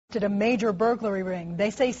At a major burglary ring. They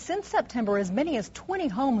say since September, as many as 20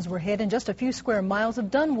 homes were hit in just a few square miles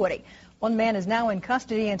of Dunwoody. One man is now in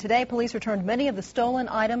custody, and today police returned many of the stolen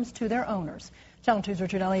items to their owners. Channel 2's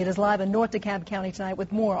Richard Elliott is live in North DeKalb County tonight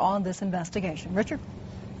with more on this investigation. Richard?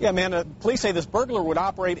 Yeah, Amanda, police say this burglar would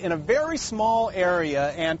operate in a very small area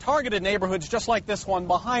and targeted neighborhoods just like this one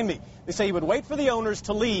behind me. They say he would wait for the owners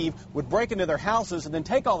to leave, would break into their houses, and then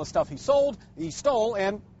take all the stuff he stole,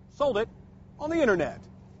 and sold it on the internet.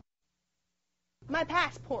 My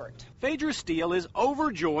passport. Phaedra Steele is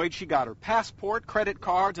overjoyed she got her passport, credit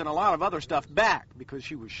cards, and a lot of other stuff back because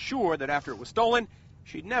she was sure that after it was stolen,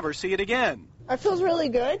 she'd never see it again. It feels really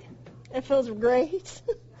good. It feels great.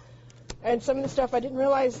 And some of the stuff I didn't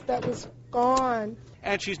realize that was gone.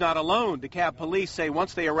 And she's not alone. DeKalb police say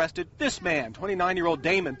once they arrested this man, 29-year-old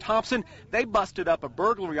Damon Thompson, they busted up a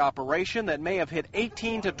burglary operation that may have hit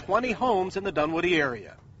 18 to 20 homes in the Dunwoody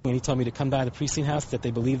area. And he told me to come by the precinct house, that they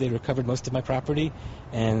believe they recovered most of my property,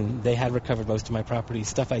 and they had recovered most of my property,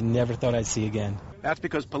 stuff I never thought I'd see again. That's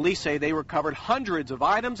because police say they recovered hundreds of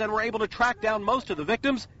items and were able to track down most of the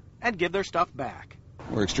victims and give their stuff back.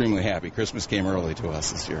 We're extremely happy. Christmas came early to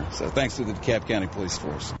us this year, so thanks to the DeKalb County Police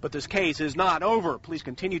Force. But this case is not over. Police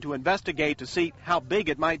continue to investigate to see how big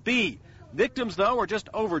it might be. Victims, though, are just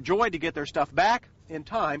overjoyed to get their stuff back in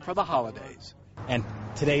time for the holidays. And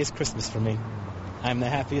today is Christmas for me. I'm the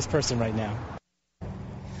happiest person right now.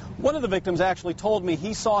 One of the victims actually told me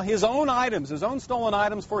he saw his own stolen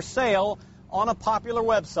items for sale on a popular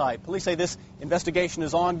website. Police say this investigation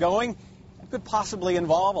is ongoing and could possibly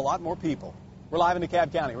involve a lot more people. We're live in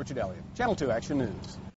DeKalb County. Richard Elliott, Channel 2 Action News.